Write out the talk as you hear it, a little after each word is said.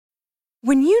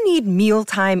When you need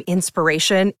mealtime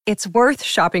inspiration, it's worth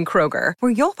shopping Kroger,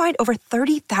 where you'll find over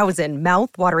 30,000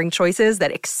 mouth-watering choices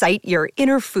that excite your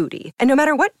inner foodie. And no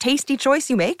matter what tasty choice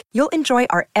you make, you'll enjoy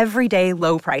our everyday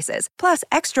low prices, plus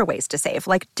extra ways to save,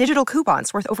 like digital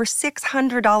coupons worth over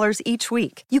 $600 each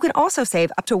week. You can also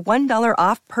save up to $1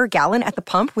 off per gallon at the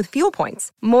pump with fuel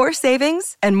points. More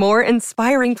savings and more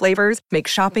inspiring flavors make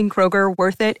shopping Kroger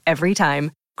worth it every time.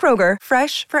 Kroger,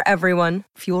 fresh for everyone.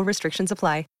 Fuel restrictions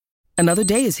apply. Another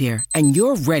day is here, and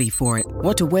you're ready for it.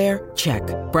 What to wear? Check.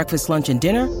 Breakfast, lunch, and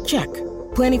dinner? Check.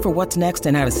 Planning for what's next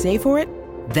and how to save for it?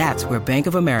 That's where Bank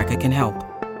of America can help.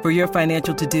 For your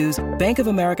financial to-dos, Bank of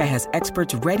America has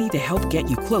experts ready to help get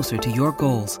you closer to your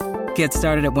goals. Get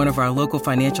started at one of our local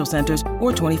financial centers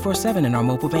or 24/7 in our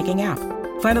mobile banking app.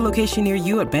 Find a location near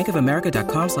you at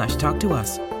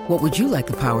bankofamerica.com/talktous. What would you like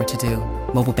the power to do?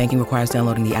 Mobile banking requires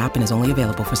downloading the app and is only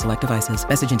available for select devices.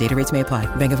 Message and data rates may apply.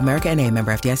 Bank of America N.A.,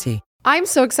 member FDIC. I'm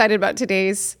so excited about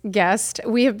today's guest.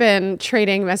 We have been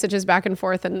trading messages back and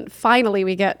forth, and finally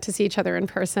we get to see each other in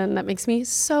person. That makes me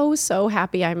so, so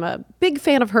happy. I'm a big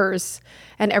fan of hers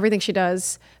and everything she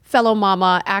does. Fellow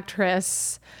mama,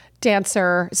 actress,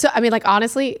 dancer. So, I mean, like,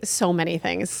 honestly, so many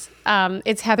things.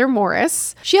 It's Heather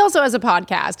Morris. She also has a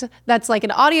podcast that's like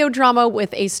an audio drama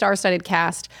with a star-studded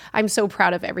cast. I'm so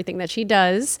proud of everything that she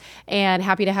does and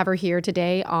happy to have her here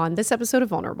today on this episode of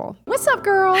Vulnerable. What's up,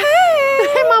 girl? Hey!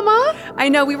 Hey, mama. I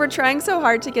know we were trying so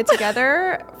hard to get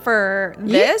together for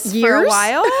this Years? for a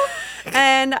while.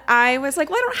 And I was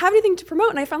like, well, I don't have anything to promote.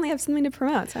 And I finally have something to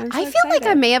promote. So I'm so I feel like excited.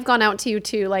 I may have gone out to you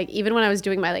too, like even when I was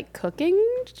doing my like cooking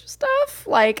stuff.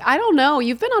 Like, I don't know.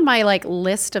 You've been on my like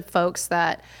list of folks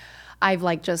that I've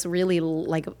like just really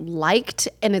liked.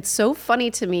 And it's so funny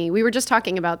to me. We were just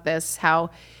talking about this, how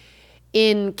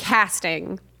in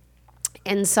casting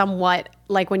and somewhat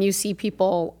like when you see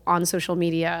people on social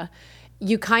media,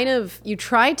 you try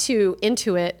to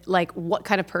intuit like what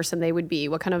kind of person they would be,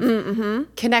 what kind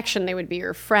of connection they would be,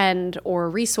 or friend or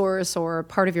resource or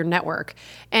part of your network.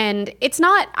 And it's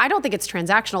not, I don't think it's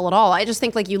transactional at all. I just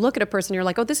think like you look at a person, you're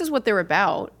like, oh, this is what they're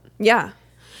about. Yeah.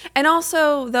 And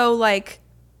also, though, like,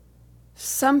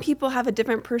 some people have a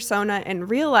different persona in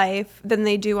real life than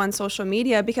they do on social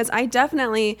media, because I'm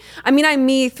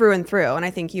me through and through, and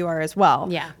I think you are as well.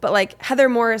 Yeah. But like Heather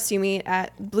Morris you meet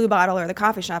at Blue Bottle or the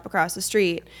coffee shop across the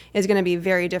street is going to be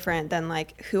very different than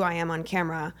like who I am on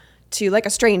camera to like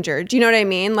a stranger. Do you know what I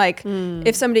mean? Like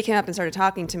if somebody came up and started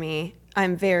talking to me,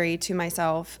 I'm very to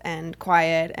myself and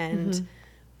quiet, and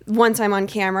once I'm on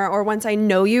camera or once I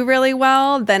know you really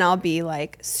well, then I'll be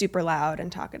like super loud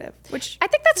and talkative, which I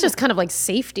think that's just kind of like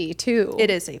safety too. it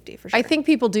is safety for sure. I think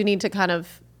people do need to kind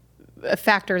of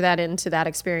factor that into that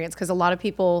experience, because a lot of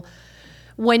people,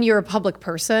 when you're a public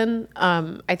person,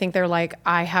 I think they're like,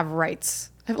 I have rights.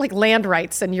 I have like land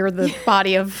rights, and you're the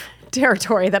body of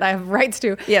territory that I have rights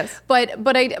to. Yes. But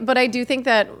I do think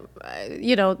that,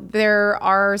 there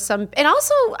are some, and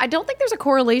also I don't think there's a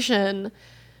correlation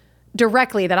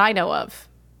directly that I know of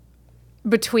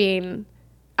between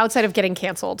outside of getting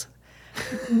canceled.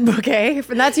 Okay.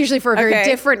 And that's usually for a very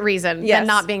different reason than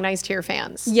not being nice to your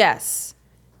fans. Yes.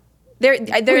 There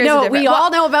we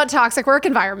all know about toxic work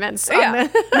environments. Yeah.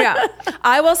 Yeah.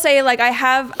 I will say, like, I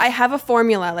have a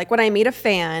formula. Like, when I meet a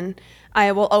fan,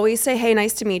 I will always say, hey,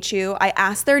 nice to meet you. I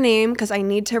ask their name because I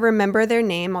need to remember their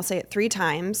name. I'll say it 3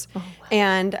 times. Oh, wow.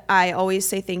 And I always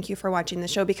say thank you for watching the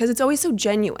show, because it's always so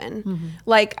genuine. Mm-hmm.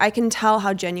 Like, I can tell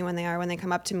how genuine they are when they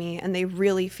come up to me and they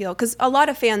really feel, because a lot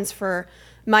of fans for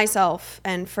myself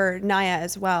and for Naya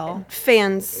as well,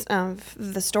 fans of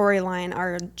the storyline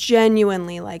are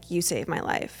genuinely like, you saved my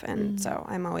life. And so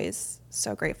I'm always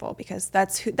so grateful, because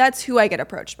that's who I get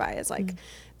approached by, is like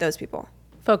those people.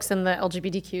 Folks in the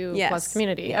LGBTQ plus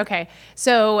community. Yeah. Okay.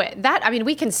 So that, I mean,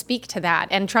 we can speak to that.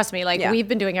 And trust me, like we've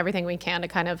been doing everything we can to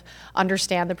kind of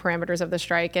understand the parameters of the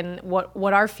strike. And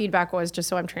what our feedback was, just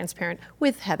so I'm transparent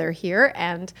with Heather here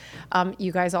and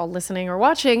you guys all listening or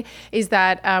watching, is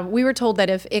that we were told that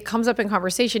if it comes up in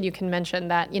conversation, you can mention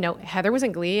that, Heather was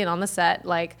in Glee and on the set,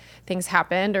 like things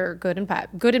happened, or good and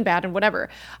bad and whatever.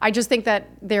 I just think that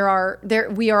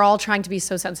we are all trying to be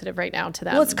so sensitive right now to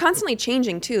that. Well, it's constantly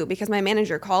changing too, because my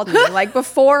manager called me like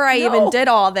before I even did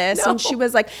all this, and she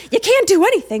was like, you can't do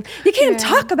anything, you can't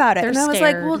talk about it. And I was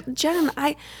like, well, Jen,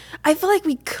 I feel like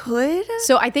we could.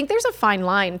 So I think there's a fine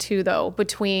line too, though,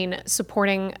 between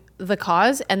supporting the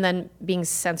cause and then being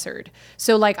censored.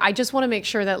 So like, I just want to make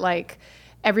sure that like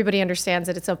everybody understands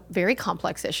that it's a very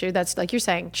complex issue that's, like you're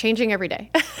saying, changing every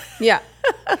day. Yeah.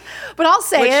 But I'll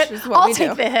say I'll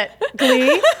take the hit.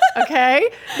 Glee, okay.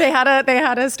 They had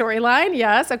a storyline,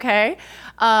 yes, okay,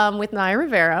 with Naya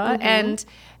Rivera. And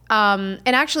And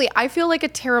actually, I feel like a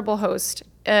terrible host.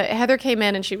 Heather came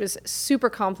in and she was super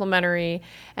complimentary.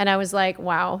 And I was like,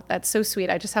 wow, that's so sweet.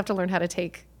 I just have to learn how to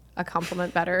take a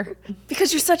compliment better.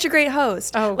 Because you're such a great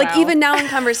host. Oh, like wow. even now in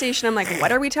conversation, I'm like, what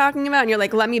are we talking about? And you're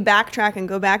like, let me backtrack and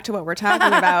go back to what we're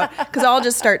talking about. Because I'll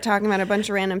just start talking about a bunch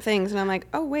of random things. And I'm like,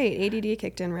 oh, wait, ADD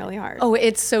kicked in really hard. Oh,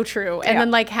 it's so true. And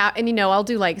then like, I'll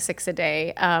do like 6 a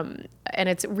day. And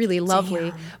it's really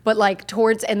lovely. But like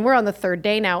and we're on the 3rd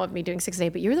day now of me doing 6 a day,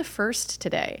 but you're the first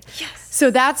today. Yes. So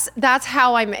that's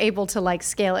how I'm able to like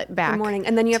scale it back. Good morning.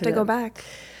 And then you have to go back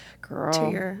Girl. to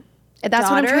your That's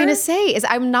daughter? what I'm trying to say is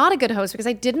I'm not a good host because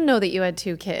I didn't know that you had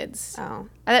 2 kids. Oh.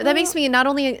 And that makes me not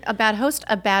only a bad host,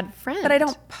 a bad friend. But I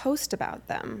don't post about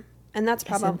them. And that's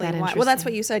probably that why. Well, that's interesting?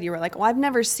 what you said. You were like, well, I've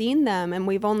never seen them and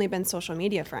we've only been social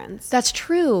media friends. That's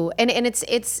true. And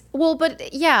it's well,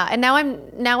 but yeah, and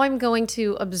now I'm going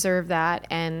to observe that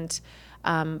and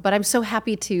but I'm so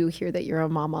happy to hear that you're a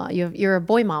mama. You're a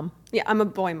boy mom. Yeah, I'm a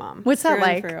boy mom. What's that through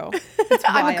and like? through. It's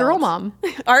I'm a girl wild. mom.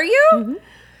 Are you? Mm-hmm.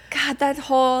 God, that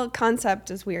whole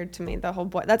concept is weird to me. The whole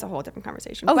boy, that's a whole different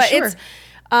conversation. Oh, but sure. It's,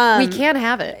 We can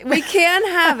have it. we can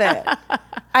have it.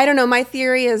 I don't know. My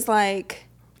theory is like,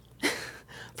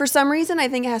 for some reason, I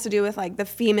think it has to do with like the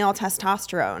female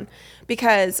testosterone,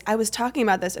 because I was talking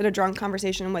about this in a drunk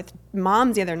conversation with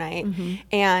moms the other night,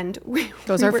 and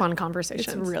Those are fun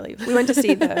conversations. It's really. We went to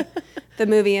see the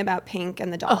movie about Pink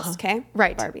and the dolls. Okay,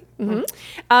 Right. Barbie.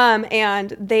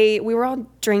 And we were all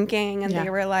drinking, and Yeah. they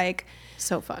were like.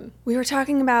 So fun. We were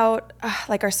talking about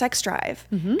like our sex drive,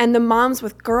 and the moms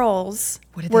with girls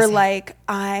What did they were say? like,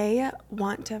 I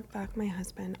want to fuck my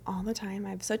husband all the time.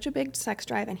 I have such a big sex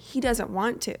drive and he doesn't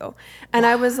want to. And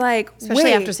I was like, Especially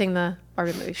wait. after seeing the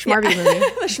Barbie movie, Schmarby movie.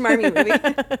 The Schmarmy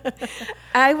movie.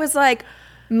 I was like,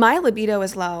 my libido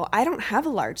is low. I don't have a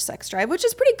large sex drive, which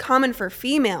is pretty common for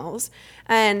females.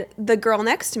 And the girl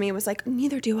next to me was like,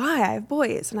 neither do I have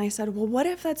boys. And I said, well, what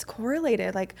if that's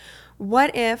correlated? Like,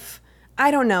 what if... I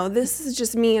don't know. This is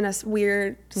just me in a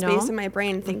weird space in my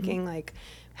brain thinking like,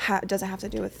 does it have to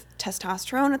do with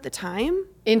testosterone at the time?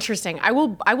 Interesting. I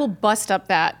will bust up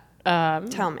that.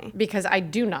 Tell me. Because I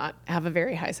do not have a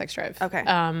very high sex drive. Okay.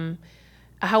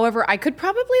 However, I could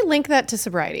probably link that to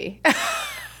sobriety.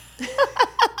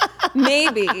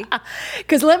 Maybe.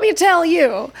 Because let me tell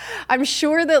you, I'm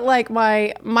sure that like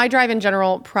my drive in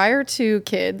general prior to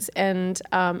kids, and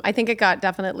I think it got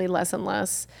definitely less and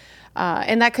less.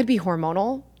 And that could be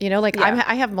hormonal, you know, like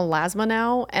I have melasma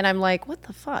now and I'm like, what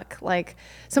the fuck? Like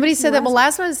somebody said that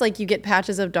melasma is like you get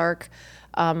patches of dark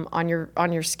on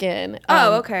your skin.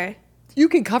 Oh, okay. You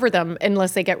can cover them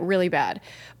unless they get really bad.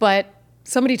 But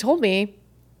somebody told me,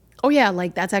 oh yeah,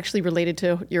 like that's actually related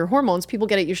to your hormones. People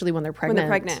get it usually when they're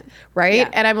pregnant. Right? Yeah.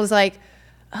 And I was like,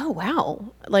 oh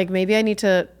wow. Like maybe I need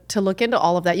to look into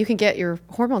all of that. You can get your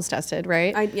hormones tested,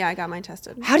 right? I got mine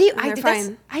tested. How do you? And they're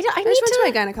fine. I just went to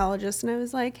my gynecologist and I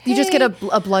was like, hey, You just get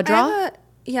a blood draw?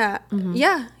 Yeah.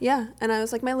 And I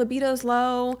was like, my libido's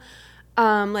low.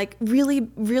 Like really,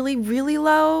 really, really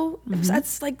low.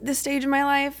 That's like this stage of my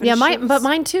life. And Yeah, she was-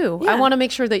 mine too. Yeah. I want to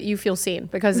make sure that you feel seen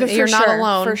because For you're not sure,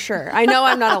 alone. For sure. I know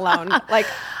I'm not alone. Like,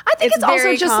 I think it's also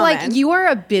very just common. like you are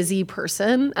a busy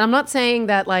person. And I'm not saying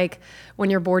that like when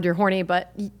you're bored, you're horny,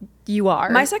 but you are.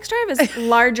 My sex drive is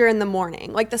larger in the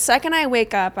morning. Like the second I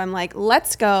wake up, I'm like,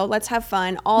 let's go, let's have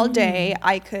fun all day.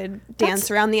 I could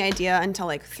dance around the idea until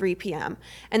like 3 p.m.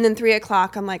 And then 3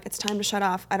 o'clock, I'm like, it's time to shut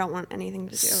off. I don't want anything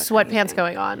to do with Sweatpants anything.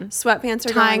 going on. Sweatpants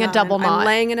are Tying going a double on. knot. I'm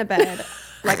laying in a bed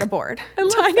like a board.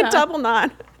 love Tying a double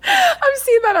knot. I've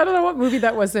seen that. I don't know what movie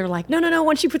that was. They're like, no.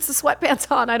 Once she puts the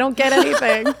sweatpants on, I don't get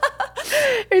anything.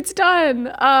 It's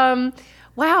done.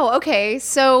 Wow. Okay.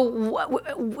 So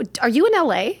are you in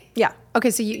LA? Yeah.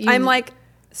 Okay. So you I'm like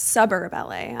suburb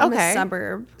LA. I'm Okay.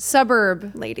 a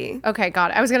suburb lady. Okay.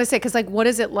 Got it. I was going to say, because like, what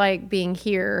is it like being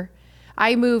here?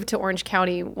 I moved to Orange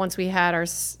County once we had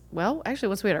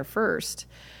once we had our first.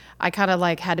 I kind of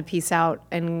like had to peace out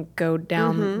and go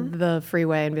down the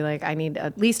freeway and be like, I need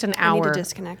at least an hour. I need to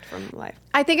disconnect from life.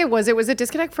 I think it was a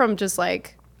disconnect from just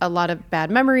like a lot of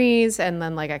bad memories and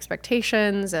then like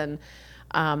expectations. And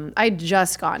I'd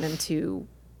just gotten into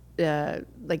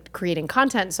like creating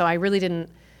content. So I really didn't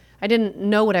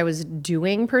know what I was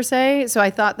doing per se. So I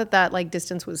thought that like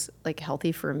distance was like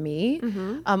healthy for me.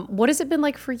 What has it been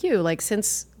like for you? Like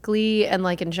since Glee and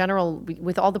like in general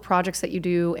with all the projects that you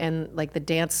do and like the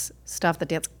dance stuff, the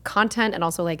dance content, and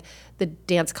also like the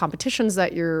dance competitions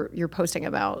that you're posting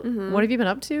about. What have you been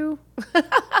up to?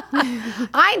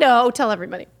 I know. Tell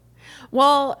everybody.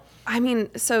 Well, I mean,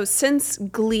 so since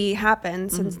Glee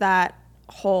happened, since that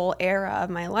whole era of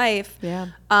my life,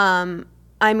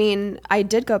 I mean, I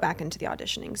did go back into the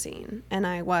auditioning scene, and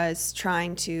I was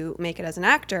trying to make it as an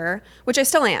actor, which I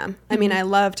still am. I mean, I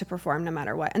love to perform no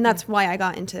matter what. And that's why I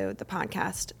got into the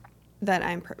podcast that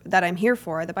I'm here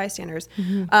for, The Bystanders,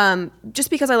 just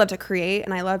because I love to create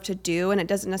and I love to do, and it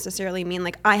doesn't necessarily mean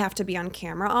like I have to be on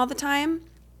camera all the time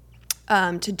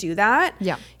to do that.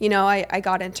 Yeah. You know, I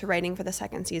got into writing for the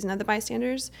second season of The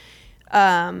Bystanders.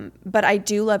 But I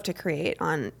do love to create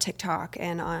on TikTok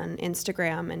and on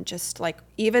Instagram, and just like,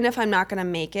 even if I'm not going to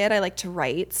make it, I like to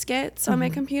write skits on my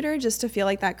computer just to feel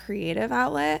like that creative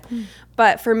outlet.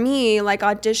 But for me, like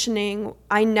auditioning,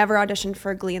 I never auditioned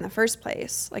for Glee in the first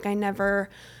place. Like I never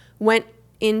went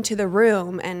into the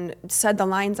room and said the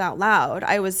lines out loud.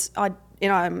 I was,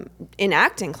 I'm in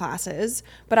acting classes,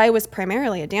 but I was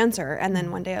primarily a dancer. And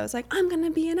then one day I was like, I'm going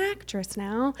to be an actress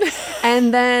now.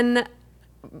 And then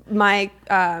my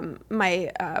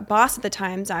boss at the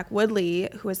time, Zach Woodley,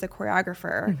 who was the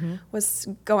choreographer, was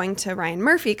going to Ryan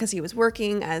Murphy because he was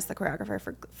working as the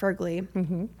choreographer for Glee.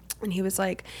 And he was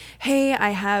like, hey,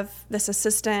 I have this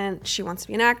assistant. She wants to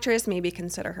be an actress. Maybe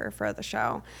consider her for the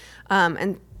show.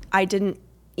 And I didn't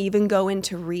even go in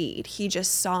to read. He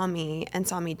just saw me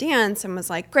dance and was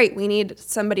like, great, we need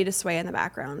somebody to sway in the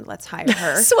background. Let's hire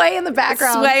her. Sway in the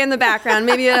background. Sway in the background,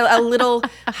 maybe a little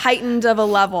heightened of a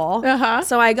level.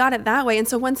 So I got it that way. And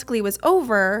so once Glee was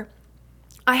over,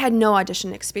 I had no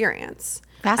audition experience.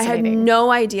 Fascinating. I had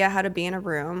no idea how to be in a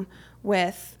room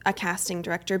with a casting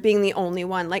director, being the only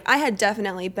one. Like I had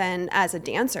definitely been as a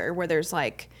dancer where there's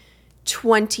like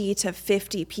 20 to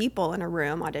 50 people in a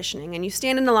room auditioning, and you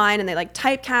stand in the line and they like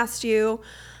typecast you.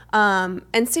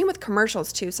 And same with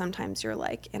commercials too. Sometimes you're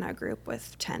like in a group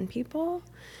with 10 people.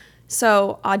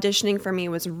 So auditioning for me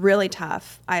was really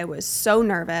tough. I was so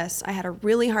nervous. I had a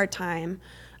really hard time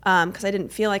because I didn't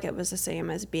feel like it was the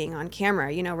same as being on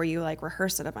camera, you know, where you like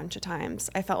rehearse it a bunch of times.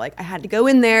 I felt like I had to go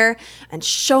in there and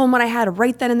show them what I had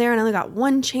right then and there, and I only got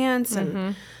one chance.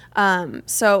 And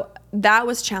so that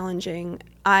was challenging.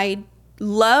 I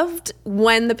loved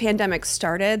when the pandemic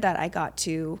started that I got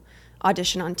to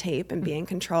audition on tape and be in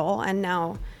control. And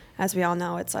now, as we all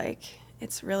know, it's like,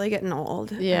 it's really getting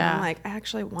old. Yeah. And I'm like, I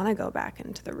actually want to go back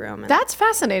into the room. And That's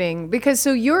fascinating because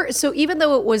so even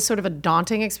though it was sort of a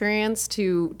daunting experience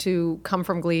to come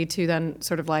from Glee to then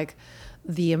sort of like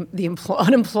the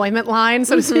unemployment line,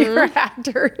 so to speak, for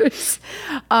actors,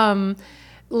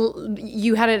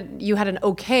 you had an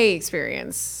okay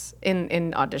experience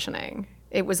in auditioning.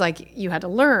 It was like you had to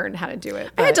learn how to do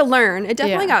it. I had to learn. It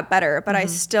definitely got better, but I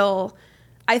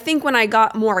think when I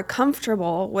got more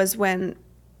comfortable was when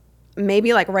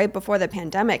maybe like right before the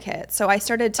pandemic hit. So I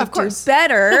started to do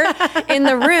better in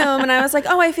the room, and I was like,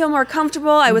 oh, I feel more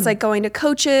comfortable. I was like going to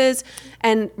coaches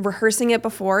and rehearsing it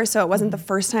before, so it wasn't the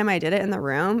first time I did it in the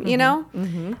room, you know?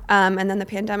 And then the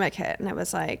pandemic hit, and it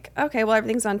was like, okay, well,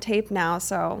 everything's on tape now,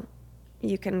 so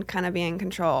you can kind of be in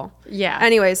control. Yeah.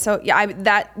 Anyways, so yeah,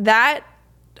 that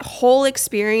whole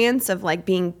experience of like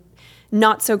being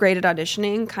not so great at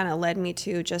auditioning kind of led me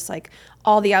to just like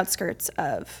all the outskirts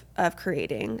of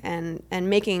creating and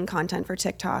making content for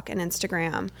TikTok and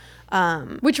Instagram.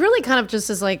 Which really kind of just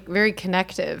is like very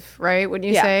connective, right? When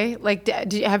you say like,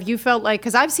 have you felt like,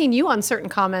 cause I've seen you on certain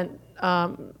comment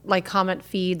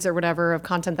feeds or whatever of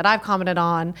content that I've commented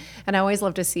on. And I always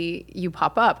love to see you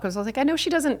pop up because I was like, I know she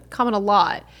doesn't comment a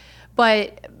lot,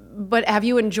 but have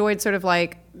you enjoyed sort of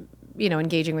like, you know,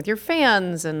 engaging with your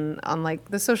fans and on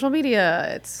like the social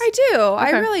media? I do. Okay. I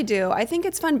really do. I think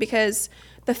it's fun because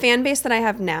the fan base that I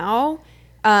have now,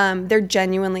 they're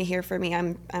genuinely here for me.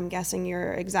 I'm guessing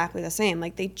you're exactly the same.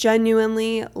 Like they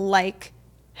genuinely like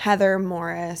Heather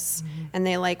Morris and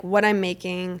they like what I'm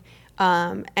making.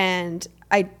 And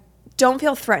I don't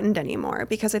feel threatened anymore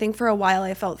because I think for a while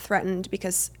I felt threatened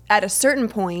because at a certain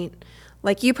point,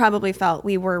 like you probably felt,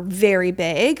 we were very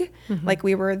big. Like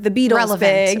we were the Beatles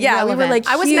big. Yeah, relevant. We were like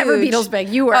huge. I was never Beatles big.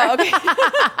 You were. Oh, okay.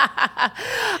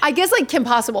 I guess like Kim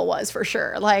Possible was for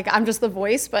sure. Like I'm just the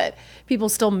voice, but people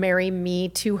still marry me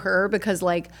to her because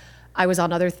like I was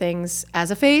on other things as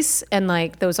a face, and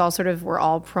like those all sort of were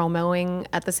all promoing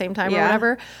at the same time or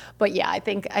whatever. But yeah, I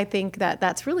think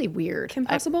that's really weird. Kim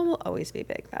Possible will always be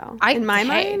big though. In my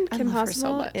mind, Kim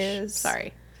Possible is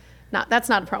sorry. That's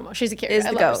not a promo. She's a character.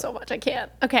 I love her so much. I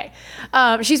can't. Okay.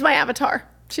 She's my avatar.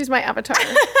 She's my avatar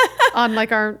on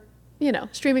like our, you know,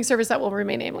 streaming service that will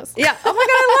remain nameless. Yeah. Oh my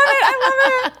God,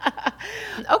 I love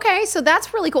it. Okay. So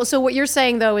that's really cool. So what you're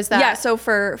saying though is that. Yeah. So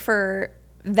for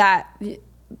that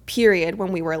period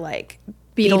when we were like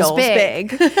Beatles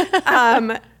big.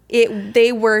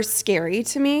 They were scary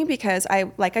to me because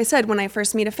like I said, when I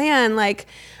first meet a fan, like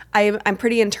I'm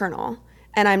pretty internal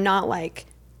and I'm not like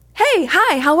hey,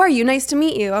 hi, how are you? Nice to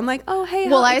meet you. I'm like, oh, hey,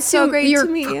 Well, I it's so assume great your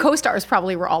to meet you. co-stars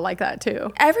probably were all like that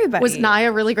too. Everybody. Was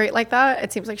Naya really great like that?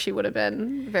 It seems like she would have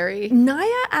been very...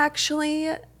 Naya actually,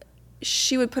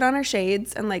 she would put on her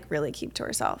shades and like really keep to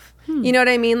herself. You know what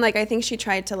I mean? Like I think she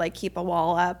tried to like keep a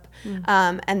wall up.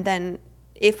 And then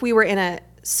if we were in a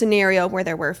scenario where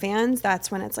there were fans,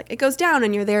 that's when it's like it goes down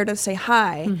and you're there to say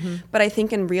hi. But I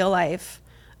think in real life,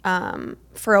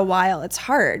 for a while it's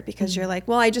hard because you're like,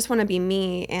 well, I just want to be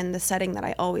me in the setting that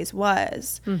I always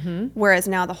was. Whereas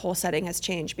now the whole setting has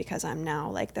changed because I'm now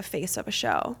like the face of a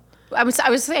show. I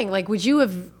was saying, like, would you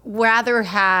have rather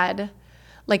had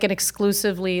like an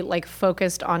exclusively like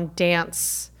focused on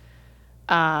dance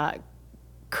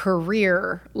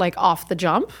career like off the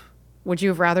jump? Would you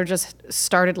have rather just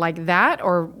started like that,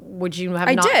 or would you have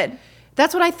not? I did.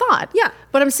 That's what I thought. Yeah.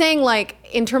 But I'm saying, like,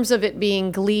 in terms of it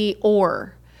being Glee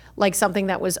or like something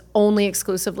that was only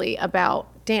exclusively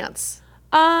about dance,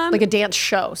 like a dance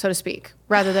show, so to speak,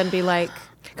 rather than be like,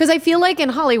 because I feel like in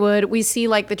Hollywood we see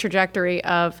like the trajectory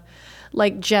of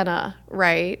like Jenna,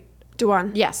 right?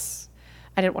 Duan. Yes.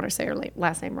 I didn't want to say her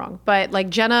last name wrong, but like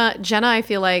Jenna, I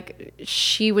feel like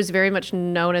she was very much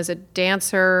known as a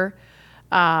dancer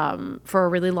for a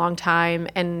really long time,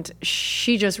 and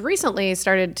she just recently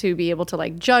started to be able to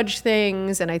like judge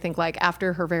things. And I think like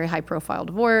after her very high profile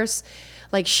divorce,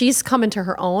 like she's come into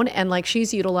her own, and like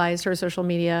she's utilized her social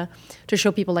media to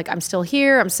show people like, I'm still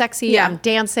here, I'm sexy, I'm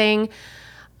dancing.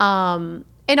 And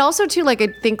also too, like I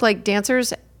think like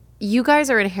dancers, you guys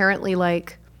are inherently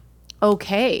like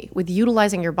okay with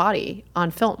utilizing your body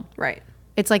on film. Right.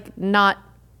 It's like not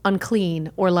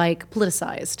unclean or like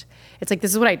politicized. It's like,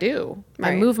 this is what I do. I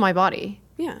Right. move my body.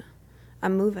 Yeah. I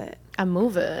move it. I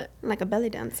move it. I'm like a belly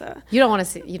dancer. You don't want to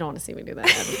see me do that,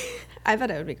 Abby. I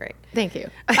bet it would be great. Thank you.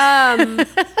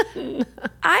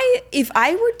 If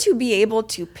I were to be able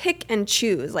to pick and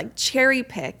choose, like cherry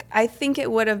pick, I think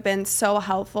it would have been so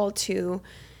helpful to,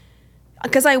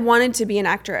 because I wanted to be an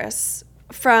actress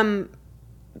from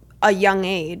a young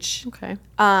age. Okay.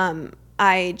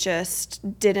 I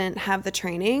just didn't have the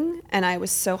training, and I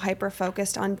was so hyper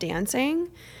focused on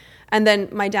dancing. And then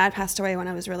my dad passed away when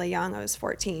I was really young. I was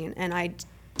 14, and I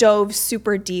dove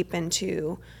super deep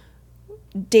into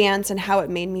dance and how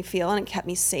it made me feel, and it kept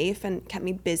me safe and kept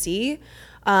me busy.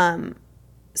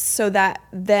 So that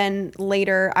then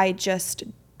later I just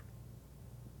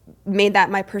made that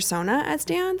my persona as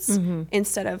dance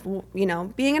instead of, you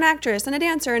know, being an actress and a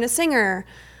dancer and a singer.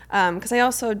 Because I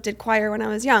also did choir when I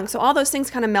was young. So all those things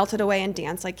kind of melted away, and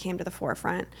dance like came to the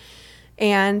forefront.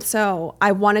 And so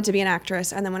I wanted to be an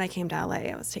actress. And then when I came to LA,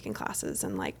 I was taking classes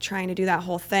and like trying to do that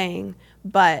whole thing.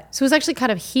 But So it was actually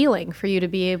kind of healing for you to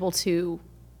be able to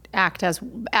act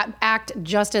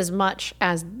just as much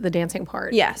as the dancing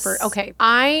part. Yes. Okay.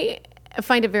 I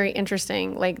find it very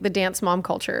interesting, like the dance mom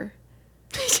culture.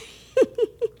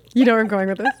 You know where I'm going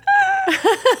with this?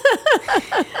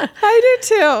 I do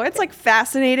too. It's like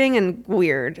fascinating and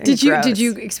weird. And Did gross.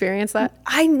 you experience that?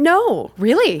 I know.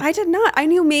 Really? I did not. I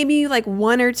knew maybe like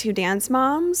one or two dance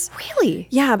moms. Really?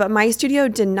 Yeah, but my studio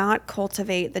did not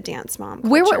cultivate the dance mom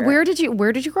culture. Where did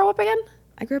you grow up again?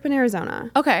 I grew up in Arizona.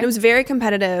 Okay. It was very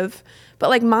competitive, but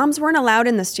like moms weren't allowed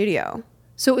in the studio.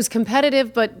 So it was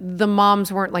competitive, but the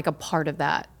moms weren't like a part of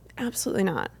that. Absolutely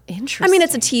not. Interesting. I mean,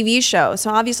 it's a TV show, so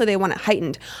obviously they want it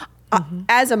heightened.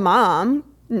 As a mom,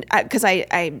 because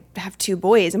I have two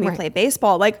boys and we play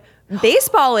baseball, like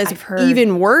baseball is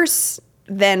even worse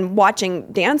than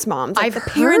watching Dance Moms. Like, the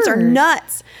parents are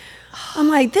nuts. I'm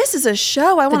like, this is a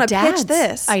show. I want to pitch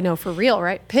this. I know, for real,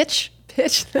 right? Pitch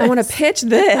this. I want to pitch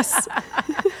this.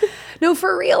 No,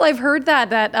 for real. I've heard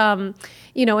that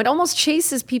you know, it almost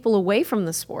chases people away from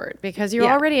the sport because you're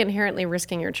already inherently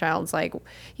risking your child's, like,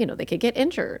 you know, they could get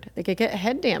injured, they could get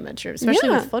head damage, especially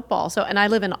with football. So, and I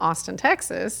live in Austin,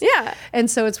 Texas. Yeah. And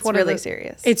so it's one really of the,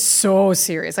 serious. It's so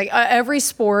serious. Like every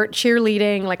sport,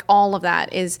 cheerleading, like all of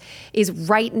that is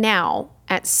right now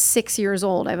at 6 years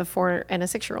old. I have a 4 and a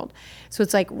 6-year-old. So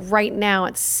it's like right now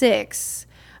at 6,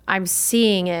 I'm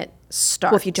seeing it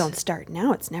start. Well, if you don't start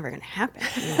now, it's never going to happen.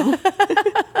 You know?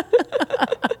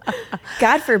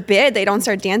 God forbid they don't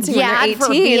start dancing when they're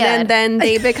 18 and then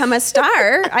they become a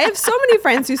star. I have so many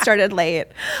friends who started late.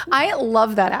 I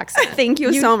love that accent. Thank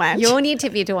you so much. You need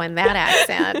to be doing that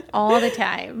accent all the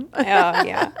time. Oh,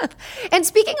 yeah. And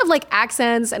speaking of like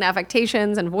accents and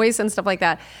affectations and voice and stuff like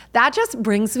that, that just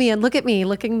brings me in. Look at me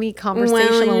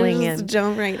conversationaling in.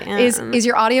 Jump right in. Is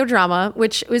your audio drama,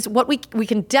 which is what we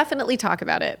can definitely talk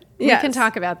about it. We can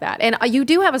talk about that. And you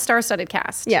do have a star-studded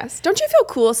cast. Yes. Don't you feel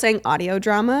cool saying audio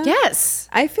drama? Yes.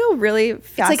 I feel really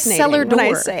fascinating it's like cellar door.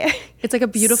 when I say it. It's like a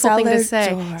beautiful thing to say.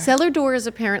 Door. Cellar door is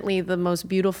apparently the most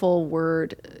beautiful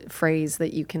phrase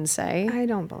that you can say. I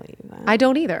don't believe that. I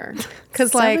don't either.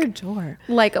 Because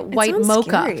like white mocha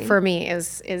scary. for me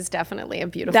is definitely a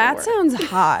beautiful That word. sounds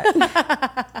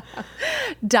hot.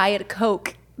 Diet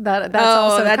Coke. That's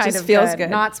also that kind just of feels good.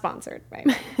 Not sponsored. Right.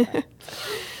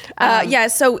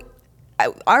 So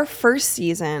our first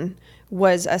season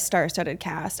was a star-studded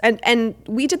cast, and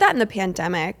we did that in the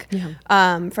pandemic.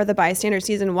 For the Bystander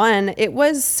season 1, it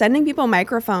was sending people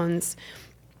microphones,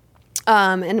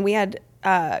 and we had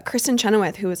Kristen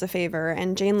Chenoweth, who was a favor,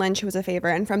 and Jane Lynch, who was a favor,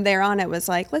 and from there on it was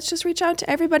like, let's just reach out to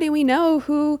everybody we know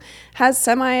who has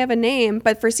semi of a name.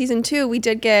 But for season 2, we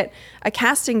did get a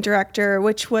casting director,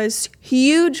 which was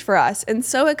huge for us and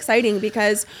so exciting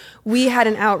because we had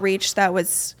an outreach that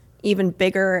was even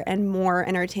bigger and more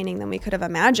entertaining than we could have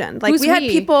imagined. Like, Who's we had we?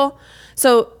 people,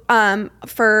 so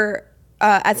for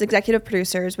as executive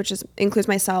producers, which includes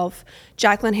myself,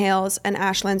 Jacqueline Hales and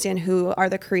Ash Linsian, who are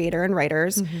the creator and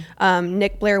writers,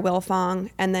 Nick Blair Wilfong,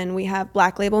 and then we have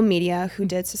Black Label Media, who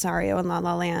did Cesario and La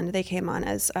La Land. They came on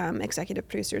as executive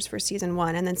producers for season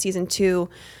 1. And then season 2,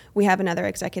 we have another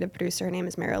executive producer. Her name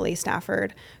is Marilee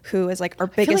Stafford, who is like our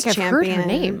biggest I've champion. heard her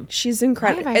name. She's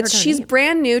incredible. Why have I heard her She's name?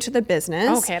 brand new to the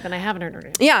business. Okay, then I haven't heard her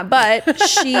name. Yeah, but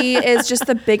she is just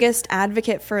the biggest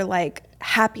advocate for like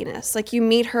happiness. Like, you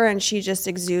meet her and she just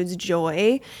exudes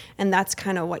joy, and that's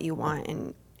kind of what you want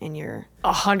in your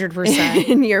 100%.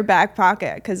 in your back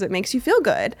pocket, because it makes you feel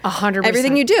good. 100%.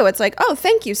 Everything you do, it's like, oh,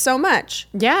 thank you so much.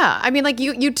 Yeah. I mean, like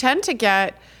you tend to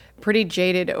get pretty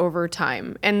jaded over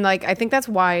time. And like, I think that's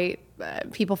why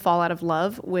people fall out of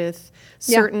love with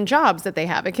certain jobs that they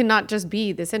have. It cannot just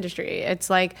be this industry. It's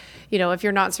like, you know, if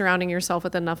you're not surrounding yourself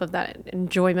with enough of that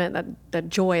enjoyment, that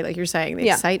joy, like you're saying, the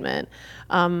excitement,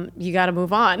 you got to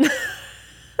move on.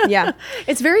 Yeah.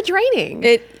 It's very draining.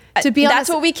 To be honest, that's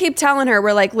what we keep telling her.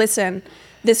 We're like, listen,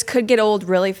 this could get old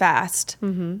really fast.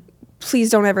 Please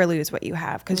don't ever lose what you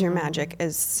have, because your magic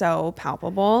is so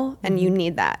palpable and you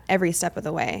need that every step of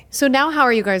the way. So now how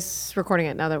are you guys recording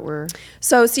it now that we're...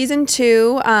 So season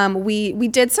 2, we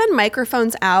did send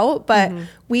microphones out, but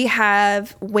we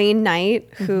have Wayne Knight,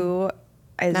 who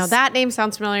is... Now that name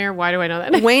sounds familiar. Why do I know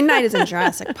that name? Wayne Knight is in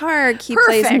Jurassic Park. He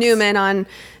plays Newman on...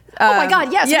 oh my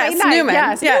God, yes, Wayne Knight. Newman.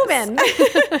 Yes,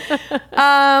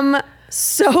 Newman.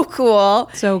 So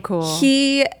cool. So cool.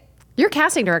 Your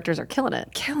casting directors are killing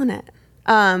it. Killing it.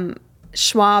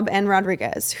 Schwab and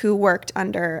Rodriguez, who worked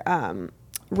under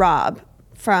Rob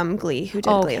from Glee, who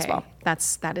did Glee as well.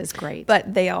 That is great.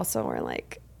 But they also were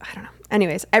like, I don't know.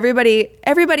 Anyways,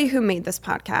 everybody who made this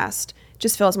podcast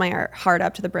just fills my heart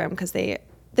up to the brim, because they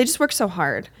just work so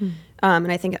hard.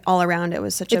 And I think all around it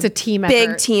was such a team big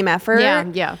effort. team effort.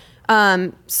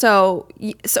 Yeah. So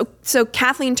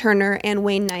Kathleen Turner and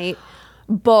Wayne Knight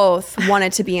both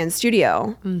wanted to be in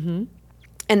studio.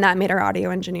 And that made our audio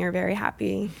engineer very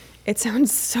happy. It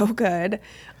sounds so good.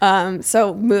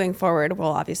 So moving forward, we'll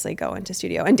obviously go into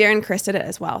studio. And Darren Criss did it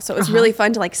as well. So it was really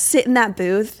fun to like sit in that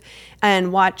booth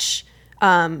and watch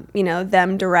them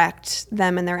direct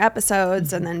them in their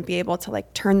episodes, and then be able to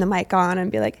like turn the mic on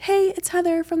and be like, hey, it's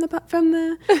Heather from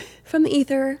the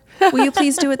ether. Will you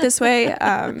please do it this way?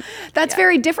 That's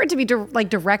very different to be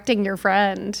directing your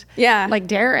friend. Yeah. Like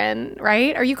Darren,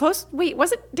 right? Are you close? Wait,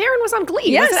 Darren was on Glee?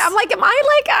 Yes.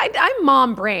 I'm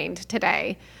mom brained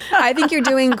today. I think you're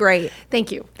doing great.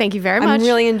 Thank you. Thank you very much. I'm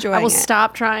really enjoying it. I will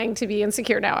stop trying to be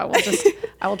insecure now.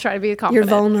 I will try to be confident.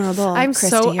 You're vulnerable, I'm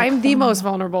Christy. I'm the most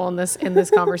vulnerable in this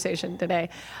conversation today.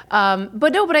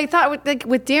 But I thought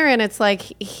with Darren, it's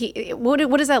like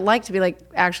what is that like to be like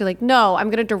actually like, no, I'm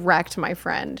gonna direct my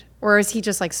friend, or is he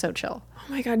just like so chill? Oh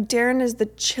my God, Darren is the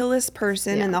chillest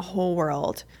person in the whole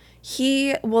world.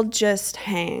 He will just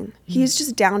hang. He's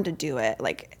just down to do it,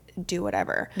 like do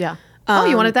whatever. Yeah.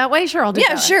 You want it that way? Sure, I'll do it.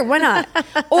 Yeah, sure, why not?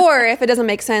 Or if it doesn't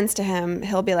make sense to him,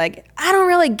 he'll be like, I don't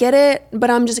really get it, but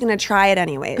I'm just going to try it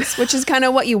anyways, which is kind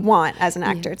of what you want as an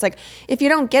actor. It's like, if you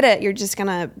don't get it, you're just going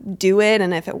to do it,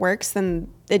 and if it works,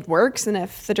 then it works, and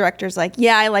if the director's like,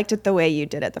 yeah, I liked it the way you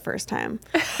did it the first time,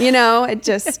 it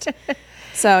just...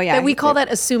 So yeah. We call that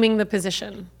assuming the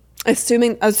position.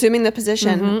 Assuming the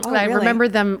position. Oh, I really? remember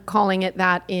them calling it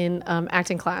that in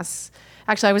acting class.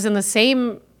 Actually, I was in the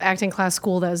same acting class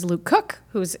school as Luke Cook,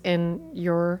 who's in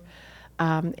your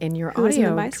audio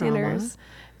drama,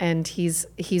 and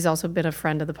he's also been a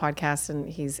friend of the podcast, and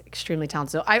he's extremely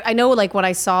talented. So I know, like when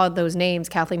I saw those names,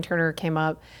 Kathleen Turner came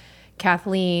up.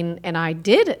 Kathleen and I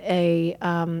did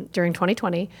during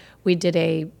 2020, we did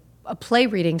a a play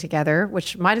reading together,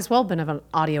 which might as well have been of an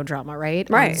audio drama, right?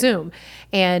 Right. On Zoom.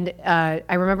 And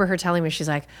I remember her telling me, she's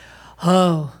like,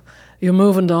 oh, you're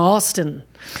moving to Austin.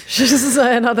 She's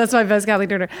like, no, that's my best Catholic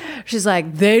dinner. She's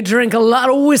like, they drink a lot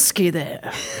of whiskey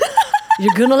there.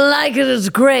 You're gonna like it. It's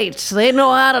great. They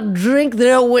know how to drink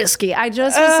their whiskey. I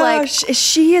just was like,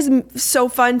 she is so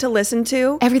fun to listen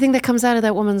to. everything that comes out of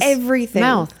that woman's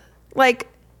mouth Like,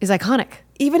 is iconic.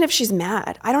 even if she's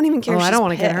mad, I don't even care. Oh, if she's I don't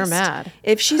wanna get her pissed. mad.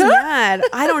 If she's mad,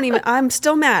 I'm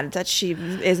still mad that she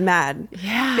is mad.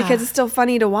 Yeah. Because it's still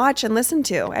funny to watch and listen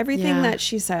to everything Yeah. that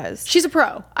she says. She's a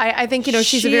pro. I think, she's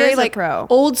She a very is a like pro.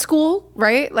 old school,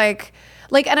 right? Like,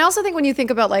 and I also think when you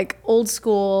think about like old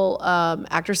school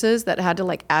actresses that had to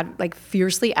like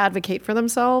fiercely advocate for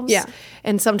themselves. Yeah.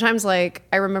 And sometimes like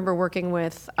I remember working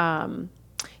with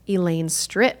Elaine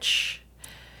Stritch.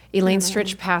 Elaine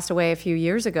Stritch passed away a few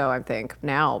years ago, I think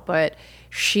now, but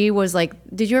she was like,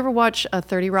 did you ever watch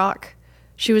 30 Rock?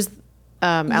 She was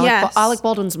Yes. Alec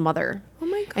Baldwin's mother. Oh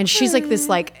my And she's like this,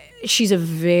 she's a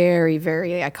very,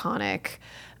 very iconic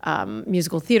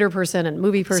musical theater person and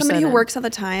movie person. Somebody who and works all the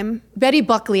time. Betty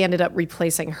Buckley ended up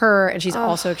replacing her, and she's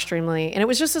also extremely, and it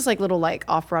was just this like little like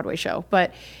off-Broadway show.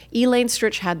 But Elaine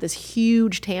Stritch had this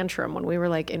huge tantrum when we were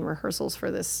like in rehearsals for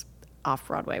this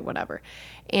off-Broadway, whatever.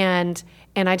 And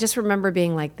I just remember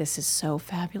being like, this is so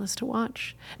fabulous to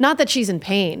watch. Not that she's in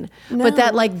pain, but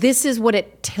that like this is what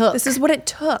it took. This is what it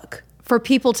took. For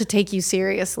people to take you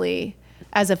seriously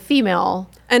as a female.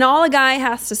 And all a guy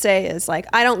has to say is like,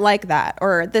 I don't like that,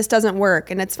 or this doesn't work,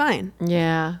 and it's fine.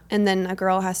 Yeah. And then a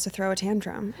girl has to throw a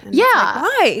tantrum. And Yeah. it's like,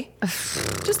 why?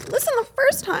 Just listen the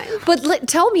first time. But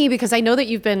tell me, because I know that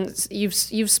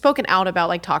you've spoken out about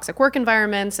like toxic work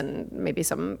environments and maybe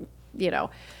some,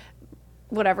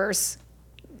 whatever's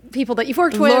people that you've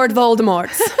worked with. Lord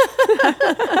Voldemort.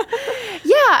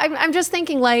 Yeah, I'm just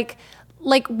thinking like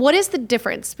what is the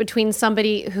difference between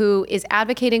somebody who is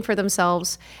advocating for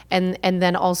themselves and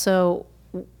then also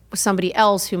somebody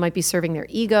else who might be serving their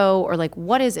ego, or like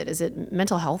what is it? Is it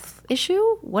mental health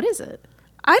issue? What is it?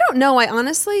 I don't know.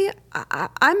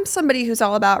 I'm somebody who's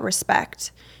all about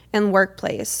respect and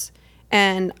workplace,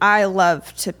 and I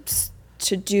love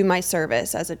to do my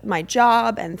service as my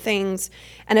job and things.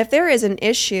 And if there is an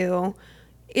issue,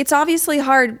 it's obviously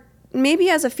hard, maybe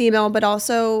as a female, but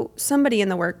also somebody in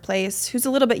the workplace who's a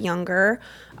little bit younger,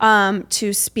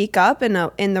 to speak up in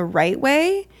the right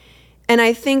way. And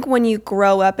I think when you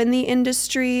grow up in the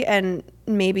industry and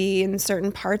maybe in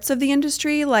certain parts of the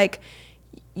industry, like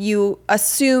you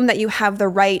assume that you have the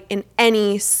right in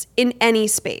any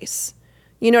space.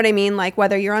 You know what I mean? Like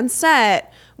whether you're on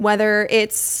set, whether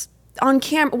it's on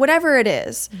camera, whatever it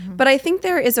is. Mm-hmm. But I think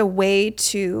there is a way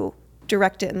to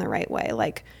direct it in the right way,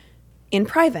 like in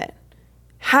private,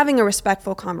 having a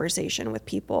respectful conversation with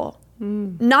people,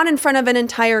 not in front of an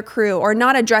entire crew, or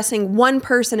not addressing one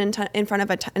person in front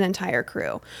of an entire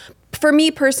crew. For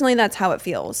me personally, that's how it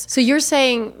feels. So you're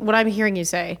saying, what I'm hearing you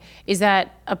say is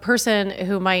that a person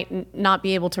who might not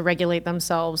be able to regulate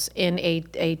themselves in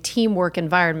a teamwork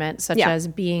environment, such as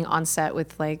being on set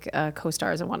with like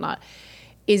co-stars and whatnot,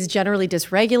 is generally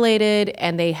dysregulated,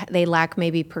 and they lack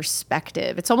maybe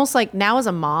perspective. It's almost like now as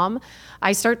a mom,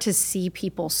 I start to see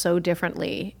people so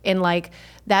differently in like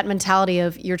that mentality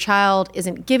of your child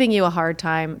isn't giving you a hard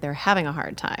time, they're having a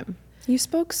hard time. You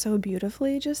spoke so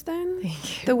beautifully just then.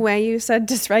 Thank you. The way you said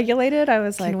dysregulated, I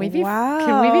was like, wow.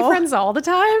 Can we be friends all the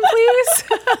time, please?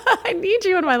 I need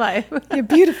you in my life. You're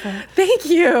beautiful. Thank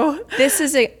you. This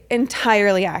is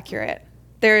entirely accurate.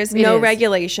 There is no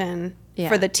regulation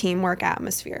for the teamwork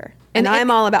atmosphere. And I'm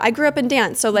all about, I grew up in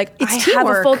dance, so like I have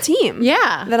a full team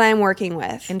that I'm working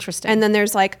with. Interesting. And then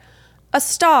there's like a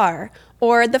star,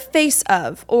 or the face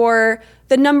of, or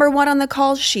the number one on the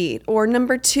call sheet, or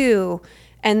number two,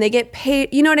 and they get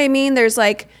paid. You know what I mean? There's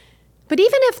like, but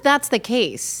even if that's the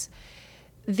case,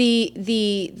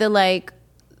 the like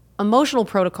emotional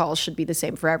protocols should be the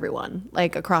same for everyone,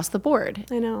 like across the board.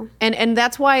 I know. And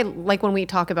that's why, like when we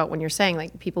talk about, when you're saying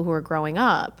like people who are growing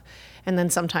up and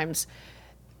then sometimes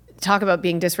talk about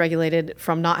being dysregulated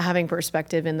from not having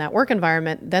perspective in that work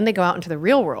environment, then they go out into the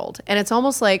real world. And it's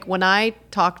almost like when I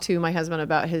talk to my husband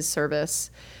about his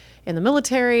service in the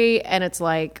military, and it's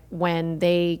like when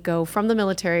they go from the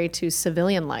military to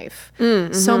civilian life,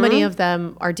 so many of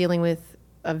them are dealing with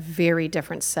a very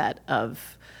different set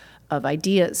of of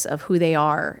ideas of who they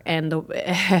are and the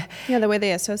the way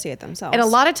they associate themselves. and a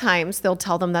lot of times they'll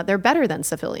tell them that they're better than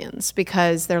civilians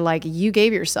because they're like, you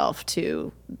gave yourself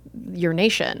to your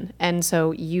nation, and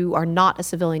so you are not a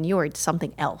civilian, you are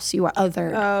something else, you are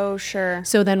other. Oh, sure.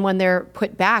 So then when they're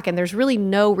put back and there's really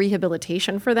no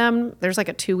rehabilitation for them, there's like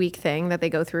a 2-week thing that they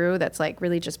go through that's like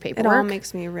really just It paperwork. all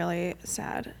makes me really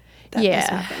sad that this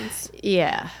happens.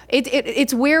 Yeah.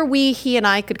 It's where he and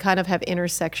I could kind of have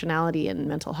intersectionality in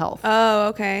mental health. Oh,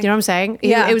 okay. You know what I'm saying?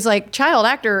 Yeah. It was like child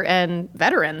actor and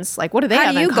veterans. Like, what do they How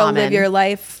have do in you go common? live your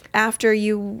life after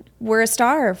you were a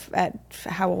star at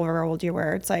however old you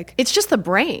were? It's like, It's just the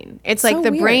brain. It's like So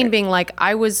the brain weird. being like,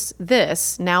 I was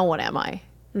this, now what am I?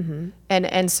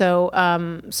 And so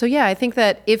yeah, I think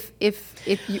that if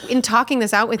you, in talking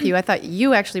this out with you, I thought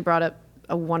you actually brought up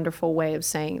a wonderful way of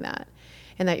saying that,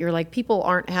 and that you're like, people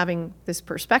aren't having this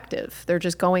perspective. They're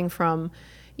just going from,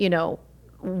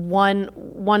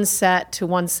 one set to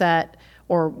one set,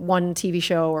 or one TV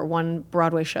show or one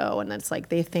Broadway show, and it's like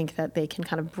they think that they can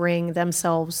kind of bring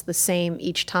themselves the same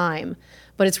each time,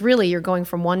 but it's really you're going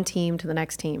from one team to the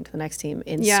next team to the next team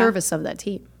in service of that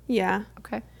team. yeah.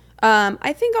 Okay.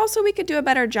 I think also we could do a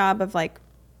better job of like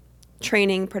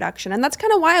training production, and that's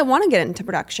kind of why I want to get into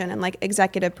production and like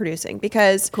executive producing,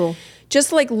 because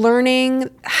just like learning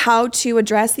how to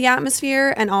address the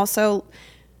atmosphere and also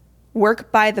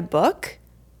work by the book.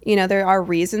 There are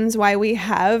reasons why we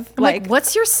have Like,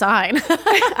 what's your sign?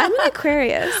 I'm an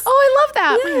Aquarius. Oh, I love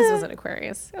that. Yeah. My husband's an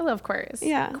Aquarius. I love Aquarius.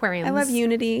 Yeah. Aquarians. I love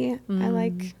unity. I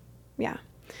like,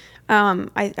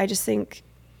 I just think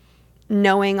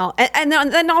knowing all, and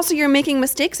then also you're making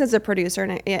mistakes as a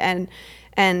producer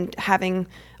and having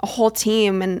a whole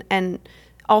team and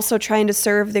also trying to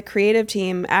serve the creative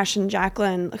team, Ash and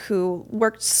Jacqueline, who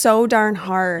worked so darn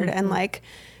hard and like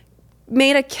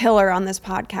made a killer on this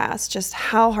podcast, just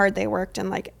how hard they worked and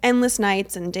like endless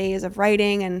nights and days of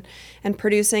writing and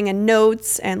producing and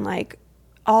notes and like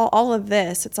all of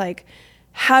this. It's like,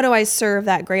 how do I serve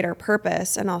that greater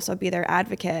purpose and also be their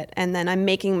advocate? And then I'm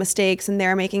making mistakes and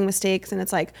they're making mistakes, and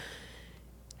it's like,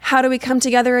 how do we come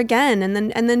together again and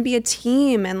then be a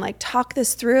team and like talk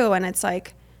this through? And it's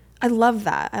like, I love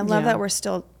that. I love that we're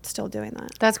still doing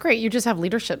that. That's great. You just have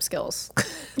leadership skills.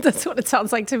 That's what it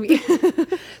sounds like to me.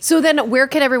 So then where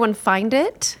can everyone find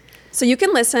it? So you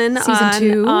can listen Season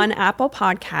 2 on Apple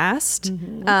Podcast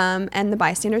and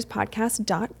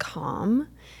thebystanderspodcast.com.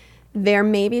 There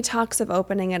may be talks of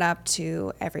opening it up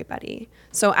to everybody.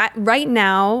 So right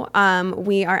now,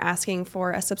 we are asking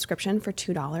for a subscription for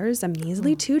 $2, a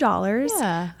measly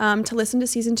 $2, to listen to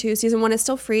season 2. Season 1 is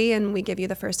still free, and we give you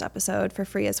the first episode for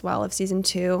free as well of season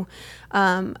 2.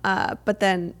 But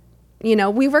then,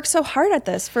 we worked so hard at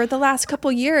this for the last couple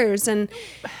years, and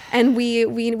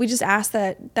we just ask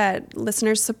that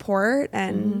listeners support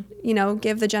and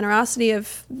give the generosity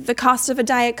of the cost of a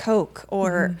Diet Coke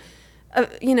or.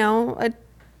 A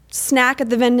snack at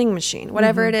the vending machine,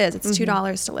 whatever it is, it's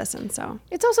 $2 to listen. So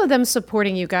It's also them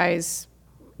supporting you guys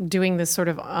doing this sort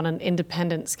of on an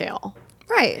independent scale.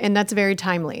 right, And that's very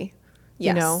timely.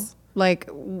 Yes. Like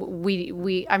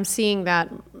I'm seeing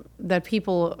that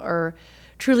people are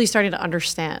truly starting to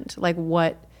understand like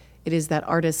what it is that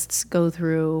artists go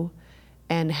through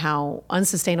and how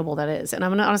unsustainable that is. And I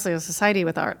mean, honestly, a society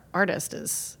with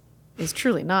artists is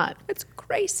truly not. it's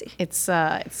crazy. It's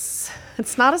not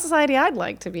a society I'd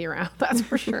like to be around. That's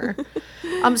for sure.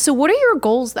 So what are your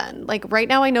goals then? Like right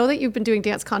now, I know that you've been doing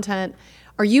dance content.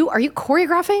 Are you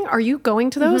choreographing? Are you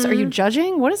going to those? Are you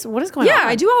judging? What is going on? Yeah,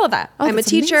 I do all of that. Oh, I'm a that's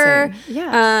teacher. amazing.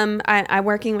 Yeah. I'm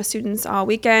working with students all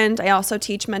weekend. I also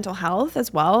teach mental health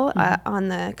as well on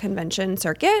the convention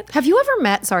circuit. Have you ever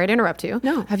met? Sorry to interrupt you.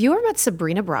 No. Have you ever met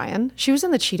Sabrina Bryan? She was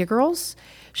in the Cheetah Girls.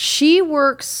 She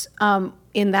works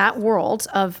in that world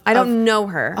of. I don't know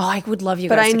her. Oh, I would love you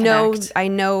but guys to connect. I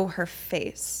know her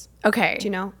face. Okay. Do you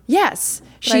know? Yes.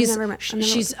 But I've never met-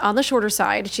 She's on the shorter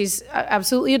side. She's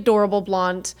absolutely adorable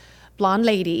blonde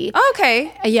lady. Oh,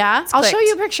 okay. Yeah, I'll show clicked.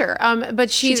 you a picture.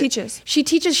 But she teaches. She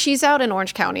teaches. She's out in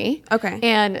Orange County. Okay.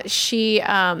 And she's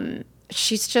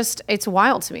just, it's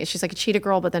wild to me. She's like a cheetah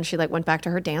girl, but then she like went back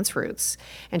to her dance roots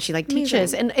and she like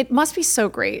teaches. And it must be so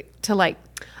great to like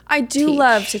I do teach.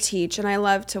 love to teach and I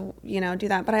love to, do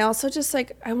that. But I also just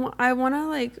like, I want to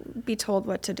like be told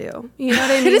what to do. You know what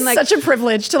I mean? It is like, such a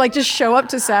privilege to like just show up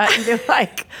to set and be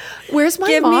like, "Where's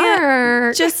my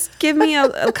mark?" just give me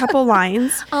a couple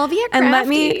lines. I'll be a and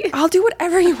crafty. I'll do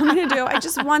whatever you want me to do. I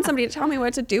just want somebody to tell me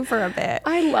what to do for a bit.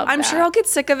 I love I'm that. sure I'll get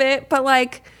sick of it, but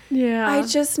like, Yeah. I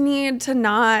just need to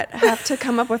not have to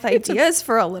come up with ideas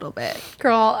for a little bit.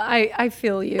 Girl, I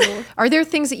feel you. Are there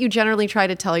things that you generally try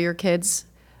to tell your kids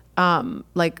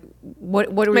Like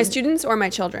what are My students or my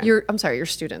children? I'm sorry, your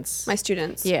students. My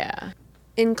students. Yeah.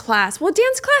 In class. Well,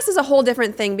 dance class is a whole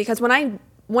different thing because when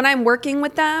I'm working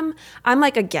with them, I'm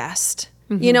like a guest.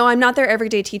 You know, I'm not their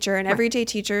everyday teacher, and everyday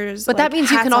teachers. But that means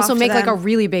you can also make like a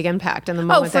really big impact in the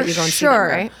moment that you go and see them,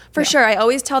 right? For sure. I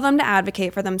always tell them to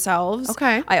advocate for themselves.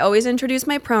 Okay. I always introduce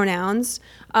my pronouns,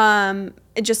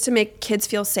 just to make kids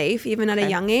feel safe, even at a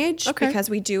young age. Okay. Because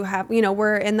we do have, you know,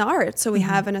 we're in the arts, so we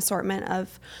have an assortment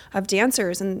of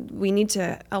dancers, and we need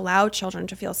to allow children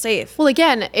to feel safe. Well,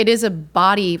 again, it is a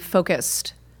body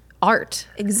focused art.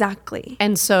 Exactly.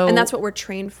 And that's what we're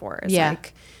trained for. Is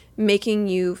like making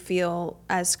you feel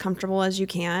as comfortable as you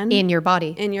can in your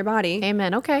body.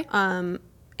 Amen. Okay. And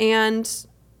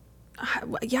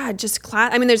just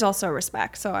class. I mean, there's also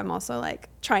respect. So I'm also like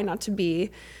trying not to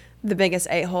be the biggest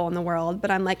a-hole in the world,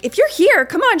 but I'm like, if you're here,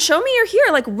 come on, show me you're here.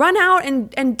 Like run out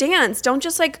and dance. Don't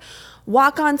just like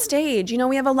walk on stage. You know,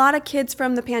 we have a lot of kids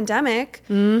from the pandemic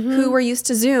who were used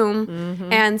to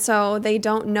Zoom. And so they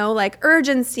don't know like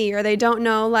urgency, or they don't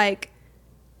know like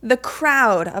the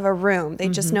crowd of a room. They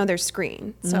just know their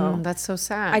screen. So that's so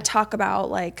sad. I talk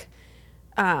about like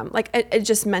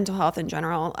just mental health in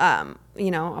general.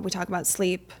 You know, we talk about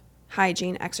sleep,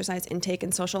 hygiene, exercise, intake,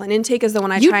 and social. And intake is the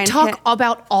one I try and talk hit.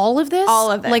 about all of this?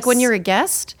 All of this. Like when you're a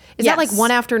guest? Is that like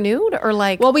one afternoon or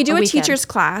like Well, we do a weekend? teacher's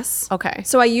class. Okay.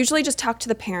 So I usually just talk to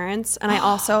the parents, and I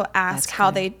also ask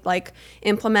how they like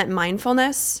implement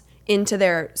mindfulness into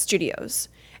their studios.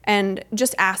 And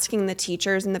just asking the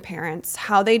teachers and the parents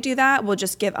how they do that will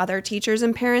just give other teachers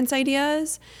and parents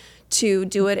ideas to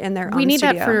do it in their own studio. We need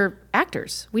that for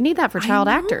actors. We need that for child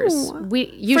actors.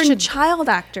 For child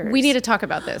actors. We need to talk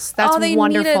about this. That's they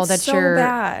wonderful need it that so you're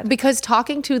bad. Because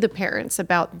talking to the parents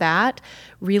about that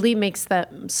really makes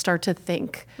them start to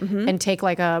think and take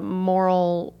like a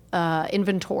moral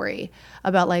inventory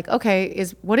about like, okay,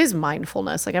 what is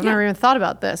mindfulness? Like I've never even thought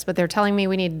about this, but they're telling me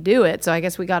we need to do it. So I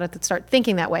guess we got to start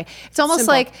thinking that way. It's almost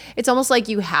like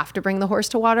you have to bring the horse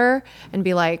to water and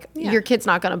be like, your kid's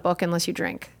not going to book unless you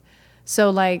drink.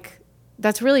 So like,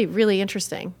 that's really, really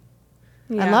interesting.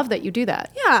 Yeah. I love that you do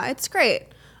that. Yeah, it's great.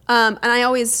 And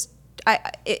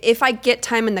if I get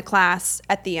time in the class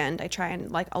at the end, I try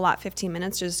and like allot 15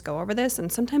 minutes to just go over this.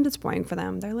 And sometimes it's boring for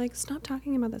them. They're like, stop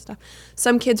talking about this stuff.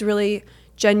 Some kids really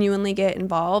genuinely get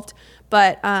involved.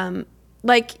 But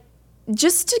like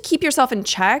just to keep yourself in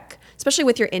check, especially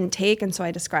with your intake. And so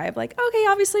I describe like, okay,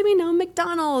 obviously we know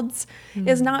McDonald's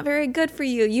is not very good for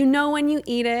you. You know when you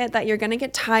eat it that you're going to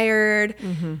get tired.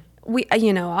 We,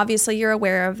 you know, obviously you're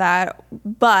aware of that,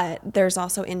 but there's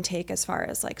also intake as far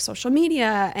as like social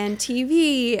media and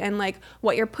TV and like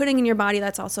what you're putting in your body.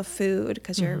 That's also food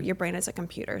because your brain is a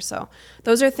computer. So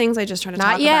those are things I just try to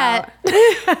talk about.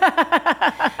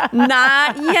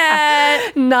 Not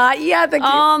yet. Not yet.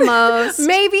 Almost.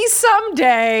 Maybe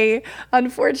someday,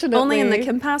 unfortunately. Only in the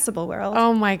compatible world.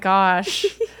 Oh my gosh.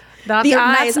 The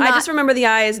eyes. I just remember the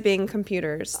eyes being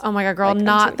computers. Oh my God, girl, like,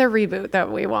 not the reboot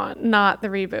that we want. Not the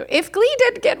reboot. If Glee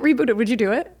did get rebooted, would you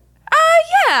do it?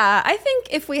 Yeah. I think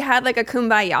if we had like a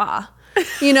kumbaya,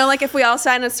 you know, like if we all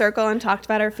sat in a circle and talked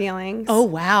about our feelings. Oh,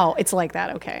 wow. It's like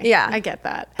that. Okay. Yeah. I get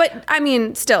that. But I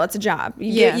mean, still, it's a job.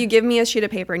 You give me a sheet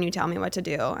of paper and you tell me what to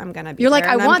do. I'm going to be You're there like,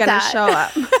 I want that. I'm going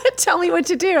to show up. Tell me what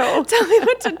to do. Tell me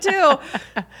what to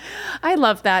do. I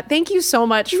love that. Thank you so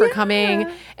much for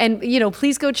coming. And, you know,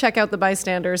 please go check out The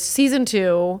Bystanders, season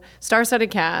 2,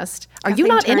 star-studded cast. Are you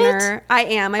not Turner. in it? I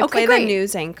am. I play the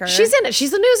news anchor. She's in it.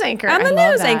 She's the news anchor. I'm the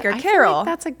news anchor, Carol. Like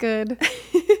that's a good.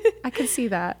 I can see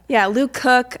that. Yeah, Luke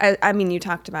Cook. I mean, you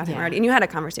talked about him already, and you had a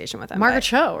conversation with him. Margaret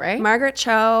Cho, right? Margaret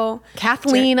Cho,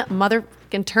 Kathleen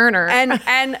motherfucking Turner,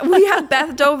 and we have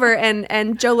Beth Dover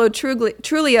and Jolo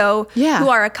Trulio, who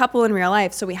are a couple in real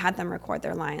life. So we had them record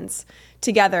their lines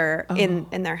together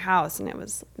in their house, and it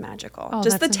was magical.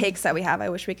 Just the takes that we have. I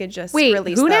wish we could just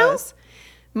release those.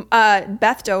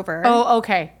 Beth Dover. Oh,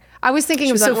 okay. I was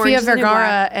thinking of Sofia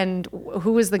Vergara, and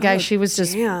who was the guy? She was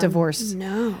just divorced.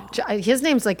 No, his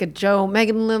name's like a Joe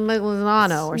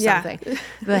Megalano or something.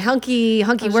 The hunky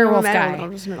werewolf guy.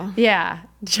 Yeah,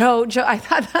 Joe. I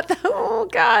thought that. Oh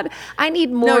God, I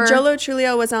need more. No, Jolo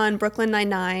Trulio was on Brooklyn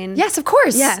Nine-Nine. Yes, of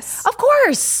course. Yes, of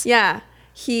course. Yeah,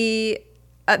 he.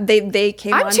 They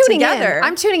came on together.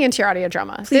 I'm tuning into your audio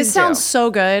drama. This sounds so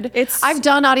good. I've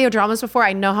done audio dramas before.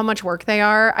 I know how much work they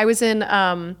are. I was in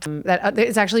that.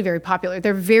 It's actually very popular.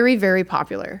 They're very, very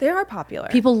popular. They are popular.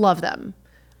 People love them.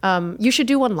 You should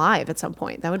do one live at some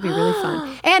point. That would be really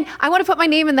fun. And I want to put my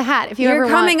name in the hat if You're ever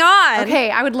coming want. on. Okay,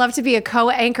 I would love to be a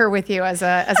co-anchor with you as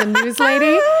a news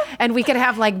lady, and we could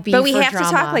have like beef. But we or have drama.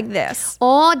 to talk like this.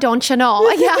 Oh, don't you know?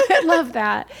 Yeah, I love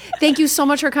that. Thank you so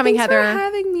much for coming, Thanks Heather. for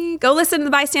having me. Go listen to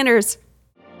The Bystanders.